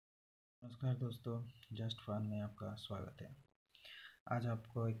नमस्कार दोस्तों, just fun में आपका स्वागत है। आज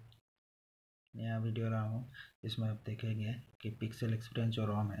आपको एक नया वीडियो रहा हूँ जिसमें आप देखेंगे कि पिक्सल एक्सपीरियंस जो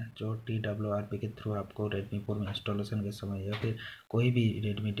रोम है, जो TWRP के थ्रू आपको रेडमी 4 में इंस्टॉलेशन के समय या फिर कोई भी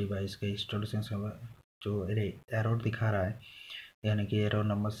रेडमी डिवाइस के इंस्टॉलेशन समय जो एरर दिखा रहा है, यानी कि एरर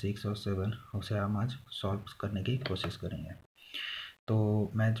नंबर 6 और 7, उसे हम आज सॉल्व करने की कोशिश करेंगे।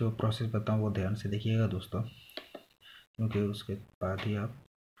 तो मैं जो प्रोसेस बताऊँ वो ध्यान से देखिएगा दोस्तों, क्योंकि उसके बाद ही आप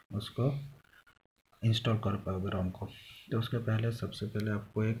उसको इंस्टॉल कर पाओगे रोम को। तो उसके पहले सबसे पहले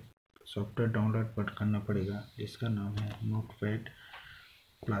आपको एक सॉफ्टवेयर डाउनलोड करना पड़ेगा जिसका नाम है नोटपैड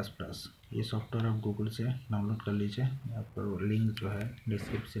प्लस प्लस। ये सॉफ्टवेयर आप गूगल से डाउनलोड कर लीजिए, यहाँ पर लिंक जो है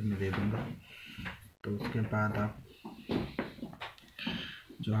डिस्क्रिप्शन में दे दूँगा। तो उसके बाद आप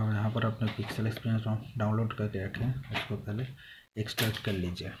जो है यहाँ पर अपने पिक्सल एक्सपीरियंस डाउनलोड करके रखें, उसको पहले एक्सट्रैक्ट कर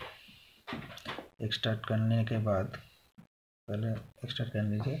लीजिए। एक्सट्रैक्ट करने के बाद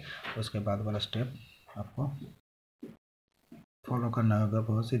उसके बाद वाला स्टेप आपको फॉलो करना होगा।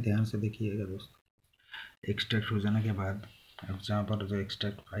 बहुत ही ध्यान से देखिएगा दोस्तों। एक्सट्रैक्ट हो जाने के बाद अब जहाँ पर जो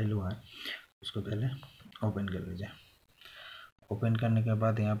एक्सट्रैक्ट फाइल हुआ है उसको पहले ओपन कर लीजिए। ओपन करने के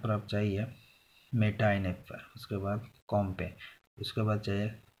बाद यहाँ पर आप चाहिए मेटा इन ऐप पर, उसके बाद कॉम पे, उसके बाद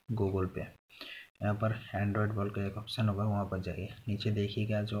चाहिए गूगल पे। यहाँ पर एंड्रॉयड बोल का एक ऑप्शन होगा, वहाँ पर जाइए। नीचे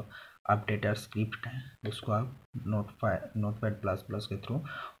देखिएगा जो अपडेटर स्क्रिप्ट है, उसको आप नोटपैड प्लस प्लस के थ्रू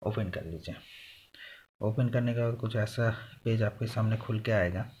ओपन कर लीजिए। ओपन करने के बाद कुछ ऐसा पेज आपके सामने खुल के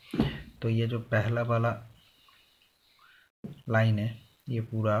आएगा। तो ये जो पहला वाला लाइन है ये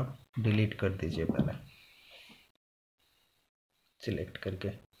पूरा आप डिलीट कर दीजिए पहले सिलेक्ट करके,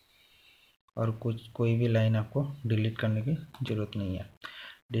 और कोई भी लाइन आपको डिलीट करने की ज़रूरत नहीं है।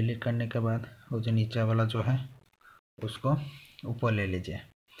 डिलीट करने के बाद वो जो नीचे वाला जो है उसको ऊपर ले लीजिए।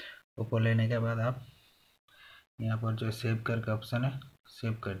 ऊपर लेने के बाद आप यहाँ पर जो सेव करके ऑप्शन है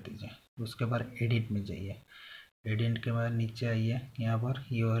सेव कर दीजिए। उसके बाद एडिट में जाइए। एडिट के बाद नीचे आइए, यहाँ पर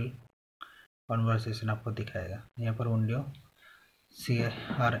यूएल कन्वर्सेशन आपको दिखाएगा। यहाँ पर विंडो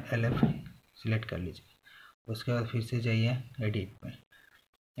CRLF सिलेक्ट कर लीजिए। उसके बाद फिर से जाइए एडिट में।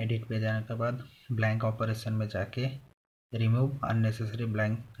 एडिट पे जाने के बाद ब्लैंक ऑपरेशन में जाके remove unnecessary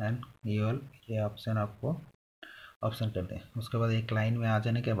blank and UL ये ऑप्शन आपको ऑप्शन कर दें। उसके बाद एक लाइन में आ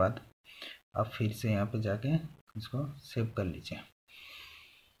जाने के बाद आप फिर से यहाँ पे जाके इसको सेव कर लीजिए।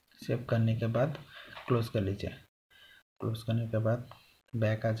 सेव करने के बाद क्लोज कर लीजिए। क्लोज करने के बाद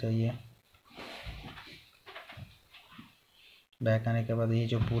बैक आ जाइए। बैक आने के बाद ये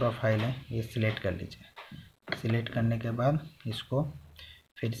जो पूरा फाइल है ये सिलेक्ट कर लीजिए। सिलेक्ट करने के बाद इसको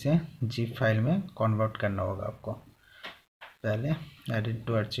फिर से जिप फाइल में कन्वर्ट करना होगा आपको। पहले एडिट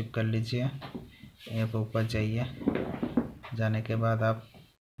टू आर्चिव कर लीजिए। यहाँ पर ऊपर जाइए। जाने के बाद आप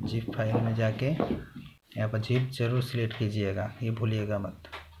जिप फाइल में जाके यहाँ पर जिप जरूर सिलेक्ट कीजिएगा, ये भूलिएगा मत।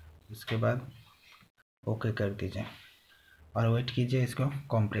 उसके बाद ओके कर दीजिए और वेट कीजिए इसको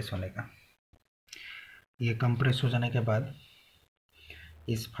कंप्रेस होने का। ये कंप्रेस हो जाने के बाद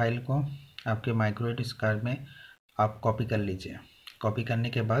इस फाइल को आपके माइक्रो एस कार्ड में आप कॉपी कर लीजिए। कॉपी करने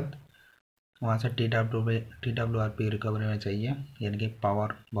के बाद वहाँ से TWRP रिकवरी में चाहिए, यानी कि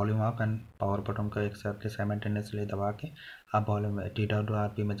power volume up and power button का एक साथ साइमल्टेनियसली दबा के आप वॉल्यूम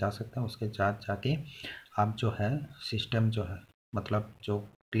TWRP में जा सकते हैं। उसके साथ जाके आप जो है सिस्टम जो है मतलब जो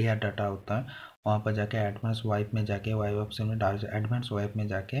क्लियर डाटा होता है वहाँ पर जाके एडवांस वाइप में जाके वाइप ऑप्शन में डाल एडवांस वाइप में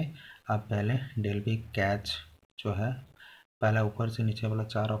जाके आप पहले डेल्बी कैच जो है पहले ऊपर से नीचे वाला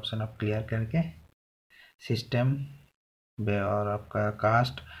 4 ऑप्शन आप क्लियर करके सिस्टम और आपका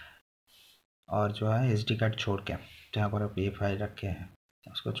कास्ट और जो है SD कार्ड छोड़ के जहाँ पर आप ये फाइल रखे हैं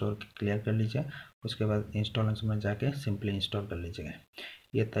उसको छोड़ के क्लियर कर लीजिए। उसके बाद इंस्टॉलेशन में जाके सिंपली इंस्टॉल कर लीजिएगा।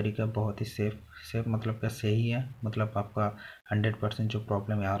 ये तरीका बहुत ही सेफ मतलब क्या सही है, मतलब आपका 100% जो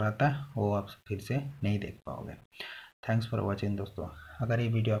प्रॉब्लम आ रहा था वो आप फिर से नहीं देख पाओगे। थैंक्स फॉर वॉचिंग दोस्तों। अगर ये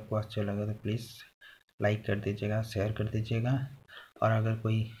वीडियो आपको अच्छा लगा तो प्लीज़ लाइक कर दीजिएगा, शेयर कर दीजिएगा, और अगर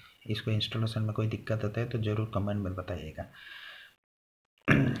कोई इसको इंस्टॉलेशन में कोई दिक्कत होता है तो ज़रूर कमेंट में बताइएगा।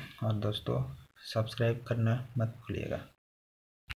 और दोस्तों सब्सक्राइब करना मत भूलिएगा।